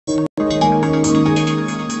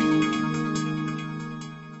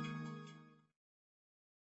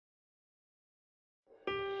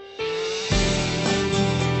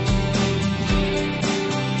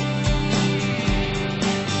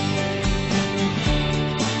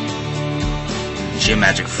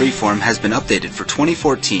Geomagic Freeform has been updated for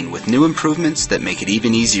 2014 with new improvements that make it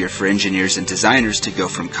even easier for engineers and designers to go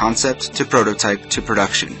from concept to prototype to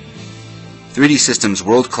production. 3D Systems'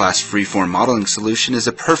 world-class Freeform modeling solution is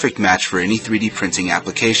a perfect match for any 3D printing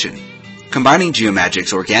application. Combining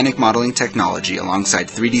Geomagic's organic modeling technology alongside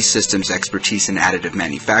 3D Systems' expertise in additive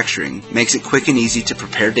manufacturing makes it quick and easy to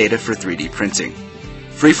prepare data for 3D printing.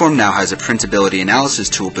 Freeform now has a printability analysis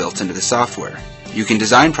tool built into the software. You can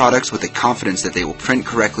design products with the confidence that they will print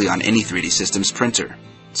correctly on any 3D Systems printer.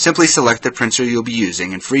 Simply select the printer you'll be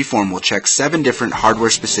using and Freeform will check 7 different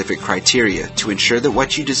hardware-specific criteria to ensure that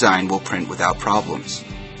what you design will print without problems.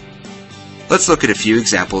 Let's look at a few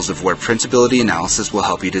examples of where printability analysis will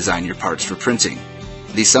help you design your parts for printing.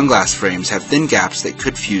 These sunglass frames have thin gaps that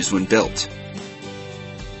could fuse when built.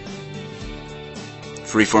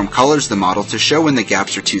 Freeform colors the model to show when the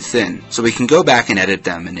gaps are too thin, so we can go back and edit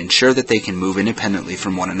them and ensure that they can move independently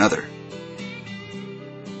from one another.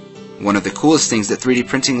 One of the coolest things that 3D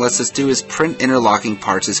printing lets us do is print interlocking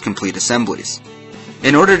parts as complete assemblies.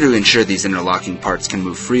 In order to ensure these interlocking parts can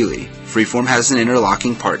move freely, Freeform has an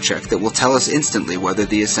interlocking part check that will tell us instantly whether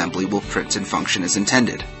the assembly will print and function as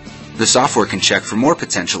intended. The software can check for more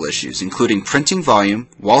potential issues, including printing volume,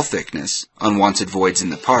 wall thickness, unwanted voids in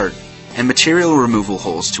the part, and material removal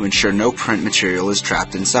holes to ensure no print material is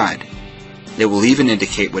trapped inside. It will even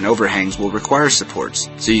indicate when overhangs will require supports,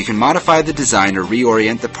 so you can modify the design or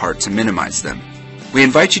reorient the part to minimize them. We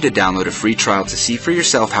invite you to download a free trial to see for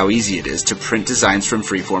yourself how easy it is to print designs from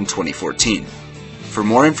Freeform 2014. For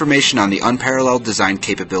more information on the unparalleled design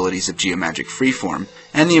capabilities of Geomagic Freeform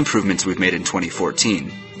and the improvements we've made in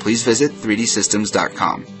 2014, please visit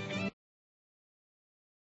 3dsystems.com.